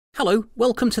Hello,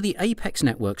 welcome to the Apex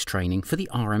Networks training for the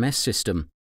RMS system.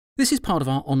 This is part of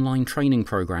our online training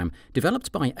program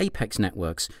developed by Apex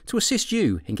Networks to assist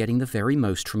you in getting the very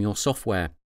most from your software.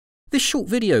 This short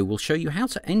video will show you how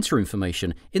to enter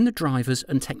information in the drivers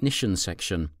and technicians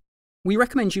section. We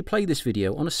recommend you play this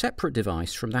video on a separate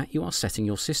device from that you are setting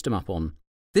your system up on.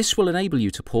 This will enable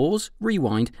you to pause,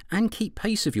 rewind, and keep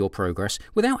pace of your progress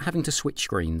without having to switch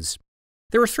screens.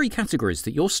 There are three categories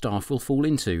that your staff will fall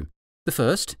into. The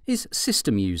first is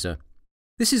system user.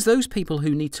 This is those people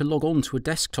who need to log on to a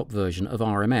desktop version of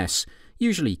RMS,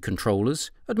 usually controllers,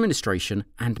 administration,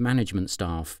 and management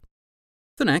staff.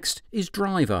 The next is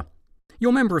driver.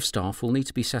 Your member of staff will need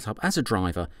to be set up as a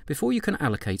driver before you can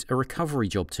allocate a recovery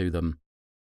job to them.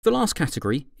 The last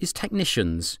category is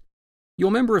technicians.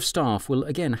 Your member of staff will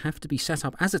again have to be set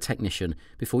up as a technician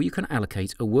before you can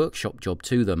allocate a workshop job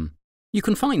to them. You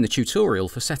can find the tutorial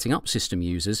for setting up system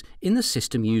users in the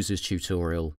System Users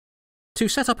tutorial. To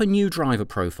set up a new driver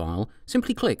profile,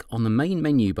 simply click on the main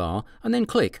menu bar and then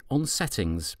click on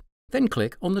Settings. Then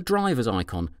click on the Drivers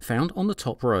icon found on the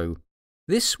top row.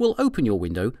 This will open your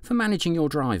window for managing your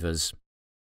drivers.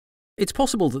 It's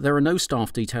possible that there are no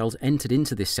staff details entered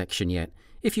into this section yet.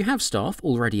 If you have staff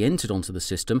already entered onto the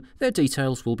system, their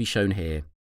details will be shown here.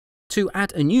 To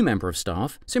add a new member of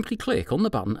staff, simply click on the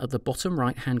button at the bottom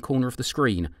right-hand corner of the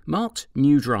screen, marked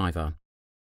New Driver.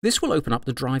 This will open up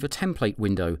the driver template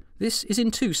window. This is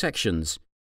in two sections.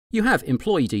 You have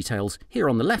employee details here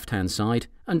on the left-hand side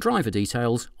and driver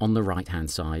details on the right-hand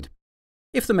side.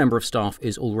 If the member of staff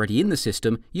is already in the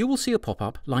system, you will see a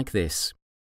pop-up like this.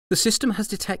 The system has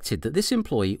detected that this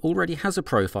employee already has a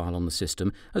profile on the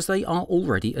system as they are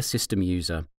already a system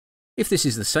user. If this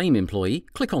is the same employee,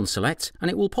 click on Select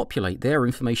and it will populate their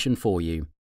information for you.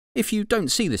 If you don't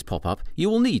see this pop-up, you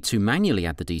will need to manually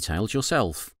add the details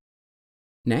yourself.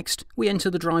 Next, we enter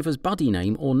the driver's buddy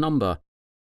name or number.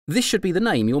 This should be the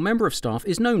name your member of staff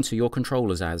is known to your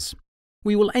controllers as.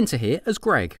 We will enter here as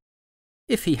Greg.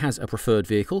 If he has a preferred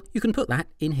vehicle, you can put that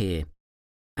in here.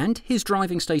 And his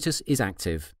driving status is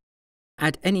active.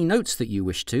 Add any notes that you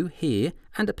wish to here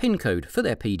and a PIN code for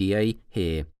their PDA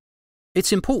here.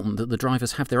 It's important that the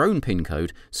drivers have their own PIN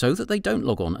code so that they don't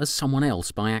log on as someone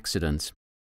else by accident.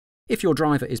 If your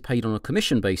driver is paid on a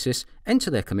commission basis, enter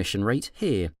their commission rate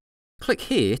here. Click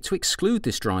here to exclude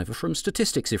this driver from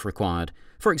statistics if required.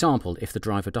 For example, if the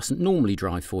driver doesn't normally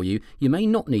drive for you, you may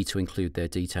not need to include their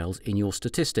details in your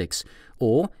statistics.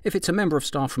 Or, if it's a member of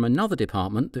staff from another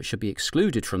department that should be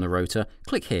excluded from the rota,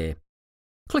 click here.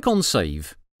 Click on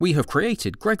Save. We have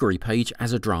created Gregory Page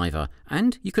as a driver,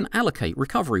 and you can allocate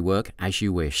recovery work as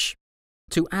you wish.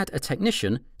 To add a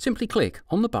technician, simply click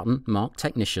on the button marked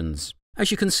Technicians. As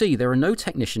you can see, there are no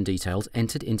technician details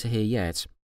entered into here yet.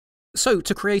 So,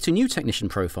 to create a new technician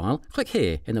profile, click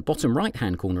here in the bottom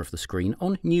right-hand corner of the screen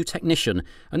on New Technician,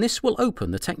 and this will open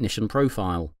the technician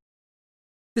profile.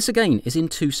 This again is in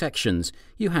two sections.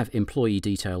 You have employee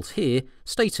details here,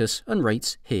 status and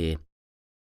rates here.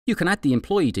 You can add the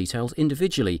employee details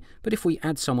individually, but if we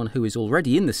add someone who is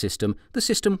already in the system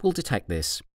will detect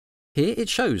this. Here it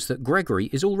shows that Gregory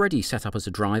is already set up as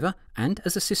a driver and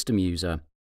as a system user.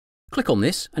 Click on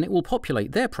this and it will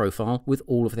populate their profile with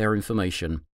all of their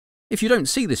information. If you don't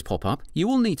see this pop-up, you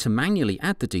will need to manually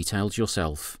add the details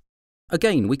yourself.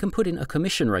 Again, we can put in a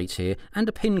commission rate here and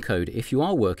a PIN code if you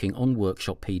are working on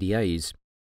workshop PDAs.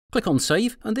 Click on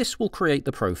Save and this will create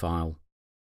the profile.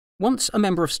 Once a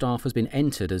member of staff has been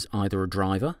entered as either a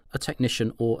driver, a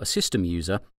technician or a system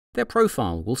user, their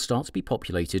profile will start to be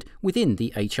populated within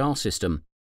the HR system.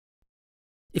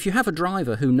 If you have a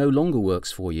driver who no longer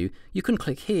works for you, you can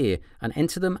click here and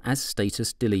enter them as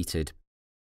status deleted.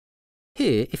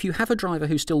 Here, if you have a driver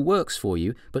who still works for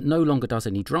you but no longer does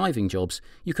any driving jobs,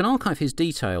 you can archive his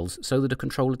details so that a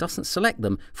controller doesn't select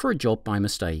them for a job by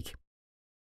mistake.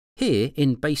 Here,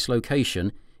 in Base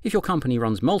Location, if your company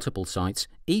runs multiple sites,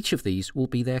 each of these will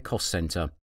be their cost centre.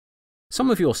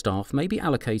 Some of your staff may be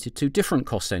allocated to different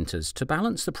cost centres to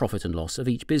balance the profit and loss of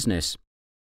each business.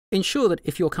 Ensure that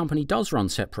if your company does run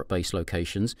separate base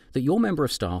locations, that your member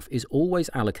of staff is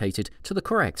always allocated to the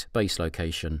correct base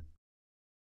location.